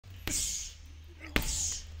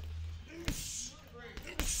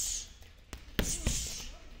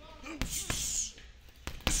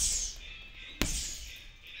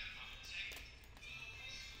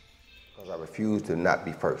refuse to not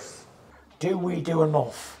be first. Do we do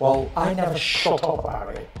enough? Well, I never shut up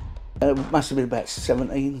about it. Must have been about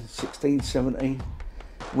 16, 17.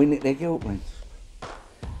 We nicked their guilt rings.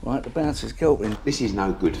 Right, the bouncer's guilt ring. This is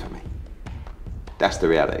no good for me. That's the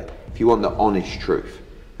reality. If you want the honest truth,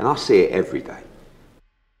 and I see it every day.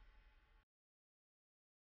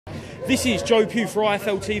 This is Joe Pugh for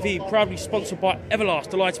IFL TV, proudly sponsored by Everlast.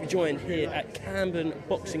 Delighted to be joined here at Camden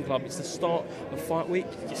Boxing Club. It's the start of fight week.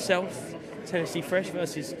 Yourself, Tennessee Thresh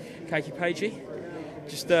versus Paigey.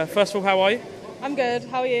 Just first of all, how are you? I'm good.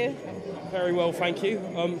 How are you? Very well, thank you.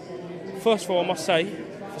 First of all, I must say,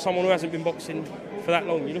 for someone who hasn't been boxing for that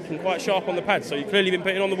long, you're looking quite sharp on the pads. So you've clearly been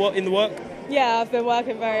putting on in the work. Yeah, I've been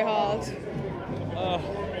working very hard.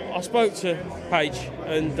 I spoke to Paige,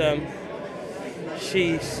 and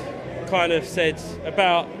she's kind of said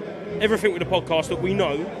about everything with the podcast that we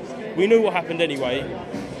knew what happened anyway,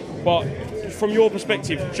 but from your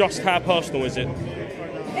perspective, just how personal is it?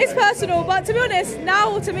 It's personal, but to be honest,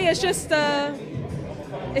 now to me it's just a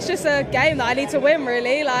game that I need to win,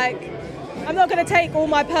 really. Like, I'm not going to take all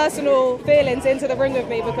my personal feelings into the ring with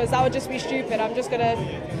me, because that would just be stupid. I'm just going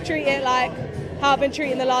to treat it like how I've been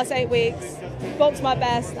treating the last 8 weeks, box my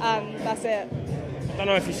best, and that's it. I don't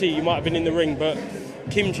know if you might have been in the ring, but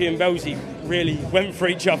Kimchi and Belzy really went for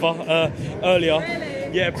each other earlier.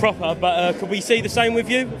 Really? Yeah, proper. But could we see the same with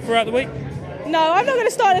you throughout the week? No, I'm not going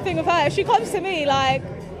to start anything with her. If she comes to me, like,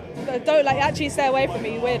 don't actually stay away from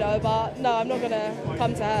me, you weirdo. But no, I'm not going to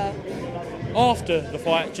come to her. After the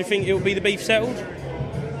fight, do you think it'll be the beef settled?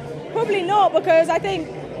 Probably not, because I think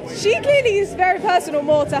she clearly is very personal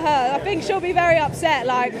more to her. I think she'll be very upset,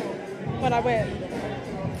 like, when I win.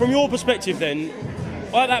 From your perspective, then,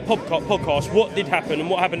 at that podcast, what did happen and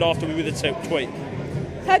what happened after we were the tweet?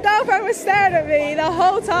 Her girlfriend was staring at me the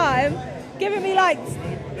whole time, giving me like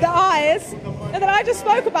the eyes, and then I just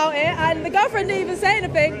spoke about it, and the girlfriend didn't even say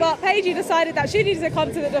anything, but Paigey decided that she needed to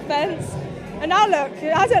come to the defence. And now look,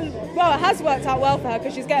 it has worked out well for her,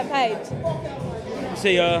 because she's getting paid. You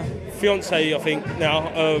see, fiance, I think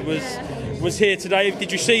now was here today.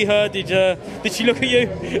 Did you see her? Did she look at you?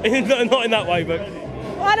 Not in that way, but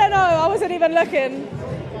I don't know. I wasn't even looking.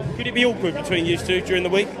 Could it be awkward between you two during the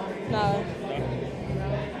week? No.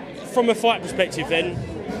 From a fight perspective, then,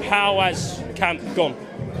 how has camp gone?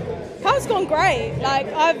 Camp's gone great. Like,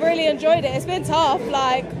 I've really enjoyed it. It's been tough.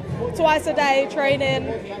 Like, twice a day training.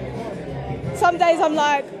 Some days I'm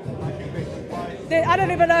like, I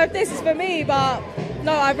don't even know if this is for me, but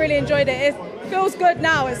no, I've really enjoyed it. It feels good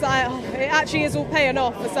now. It's like, it actually is all paying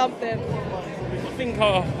off for something. I think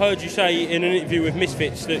I heard you say in an interview with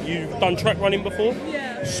Misfits that you've done track running before. Yeah.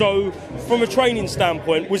 So, from a training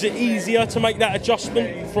standpoint, was it easier to make that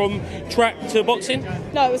adjustment from track to boxing?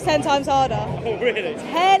 No, it was 10 times harder. Oh, really?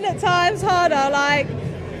 10 times harder. Like,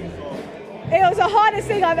 it was the hardest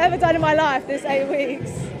thing I've ever done in my life, this 8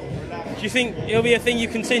 weeks. Do you think it'll be a thing you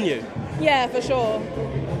continue? Yeah, for sure.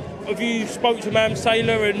 Have you spoke to Mam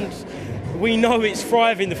Saylor, and we know it's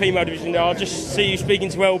thriving, the female division now. I just see you speaking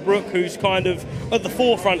to Elle Brooke, who's kind of at the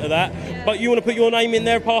forefront of that. Yeah. But you want to put your name in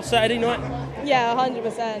there past Saturday night? Yeah,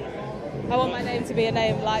 100%. I want my name to be a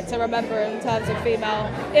name, like, to remember in terms of female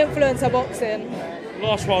influencer boxing.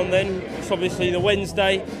 Last one then, it's obviously the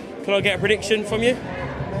Wednesday. Can I get a prediction from you?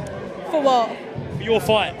 For what? For your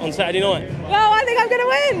fight on Saturday night. Well, I think I'm going to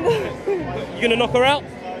win. You going to knock her out?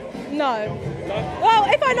 No. Well,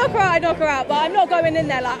 if I knock her out, I knock her out, but I'm not going in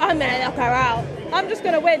there like, I'm going to knock her out. I'm just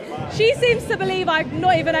going to win. She seems to believe I'm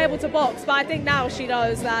not even able to box, but I think now she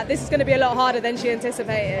knows that this is going to be a lot harder than she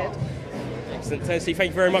anticipated. Excellent, Tennessee.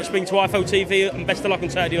 Thank you very much for being to IFL TV, and best of luck on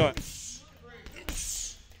Saturday night.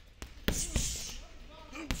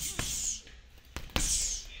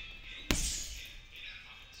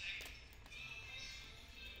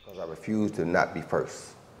 Because I refuse to not be first.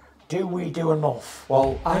 Do we do enough?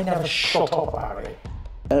 Well, I never shut up about it.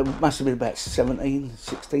 Must have been about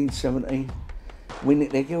 16, 17. We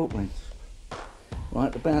nicked their guilt rings.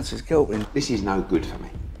 Right, the bouncer's guilt ring. This is no good for me.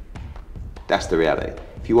 That's the reality.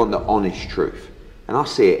 If you want the honest truth, and I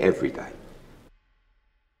see it every day.